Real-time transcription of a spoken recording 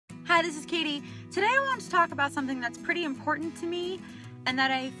Hi, this is Katie. Today I want to talk about something that's pretty important to me and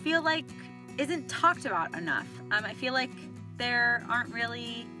that I feel like isn't talked about enough. I feel like there aren't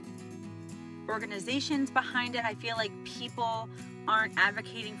really organizations behind it. I feel like people aren't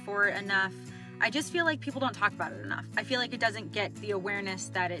advocating for it enough. I just feel like people don't talk about it enough. I feel like it doesn't get the awareness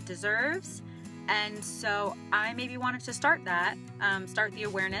that it deserves. And so I maybe wanted to start that, start the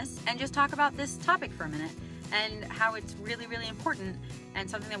awareness and just talk about this topic for a minute and how it's really, really important and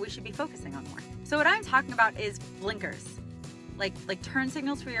something that we should be focusing on more. So what I'm talking about is blinkers, like turn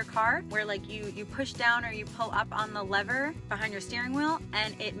signals for your car, where like you push down or you pull up on the lever behind your steering wheel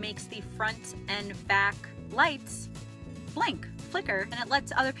and it makes the front and back lights blink, flicker, and it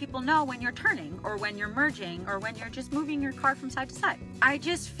lets other people know when you're turning or when you're merging or when you're just moving your car from side to side. I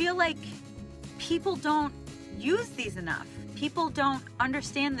just feel like people don't use these enough. People don't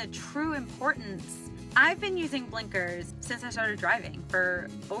understand the true importance. I've been using blinkers since I started driving for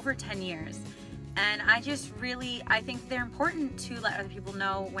over 10 years. And I think they're important to let other people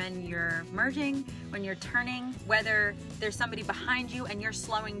know when you're merging, when you're turning, whether there's somebody behind you and you're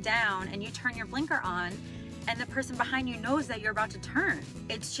slowing down and you turn your blinker on and the person behind you knows that you're about to turn.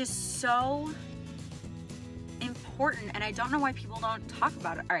 It's just so important, and I don't know why people don't talk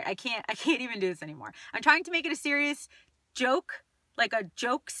about it. All right, I can't even do this anymore. I'm trying to make it a serious joke, like a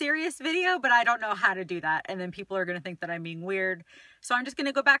joke serious video, but I don't know how to do that, and then people are gonna think that I'm being weird. So I'm just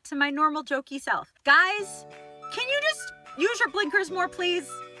gonna go back to my normal jokey self. Guys, can you just use your blinkers more, please?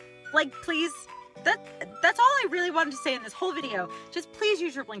 Like, please? That's all I really wanted to say in this whole video. Just please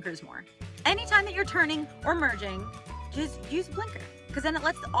use your blinkers more. Anytime that you're turning or merging, just use a blinker, because then it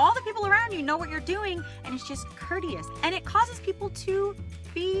lets all the people around you know what you're doing, and it's just courteous, and it causes people to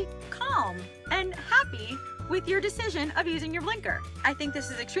be calm and happy with your decision of using your blinker. I think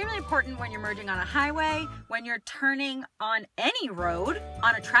this is extremely important when you're merging on a highway, when you're turning on any road,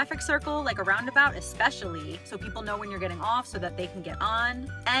 on a traffic circle, like a roundabout especially, so people know when you're getting off so that they can get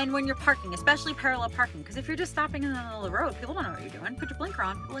on, and when you're parking, especially parallel parking, because if you're just stopping in the middle of the road, people don't know what you're doing. Put your blinker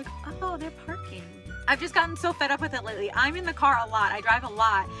on, people are like, oh, they're parking. I've just gotten so fed up with it lately. I'm in the car a lot, I drive a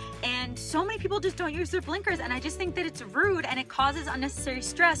lot, and so many people just don't use their blinkers, and I just think that it's rude and it causes unnecessary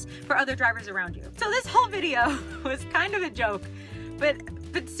stress for other drivers around you. So this whole video was kind of a joke, but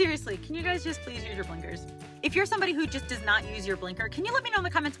seriously, can you guys just please use your blinkers? If you're somebody who just does not use your blinker, can you let me know in the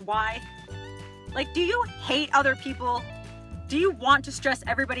comments why? Like, do you hate other people? Do you want to stress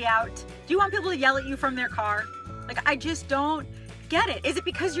everybody out? Do you want people to yell at you from their car? Like, I just don't get it. Is it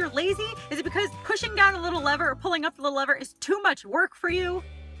because you're lazy? Is it because pushing down a little lever or pulling up the little lever is too much work for you?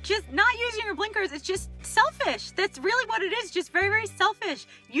 Just not using your blinkers is just selfish. That's really what it is, just very, very selfish.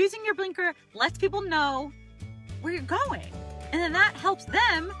 Using your blinker lets people know where you're going. And then that helps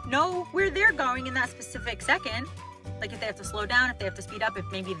them know where they're going in that specific second. Like if they have to slow down, if they have to speed up, if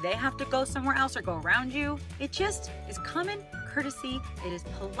maybe they have to go somewhere else or go around you. It just is common courtesy. It is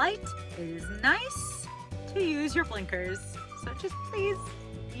polite. It is nice to use your blinkers. So just please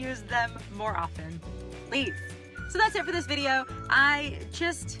use them more often, please. So that's it for this video. I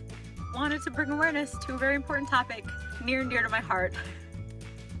just wanted to bring awareness to a very important topic near and dear to my heart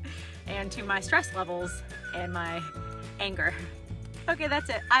and to my stress levels and my anger. Okay, that's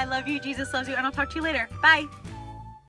it. I love you, Jesus loves you, and I'll talk to you later. Bye.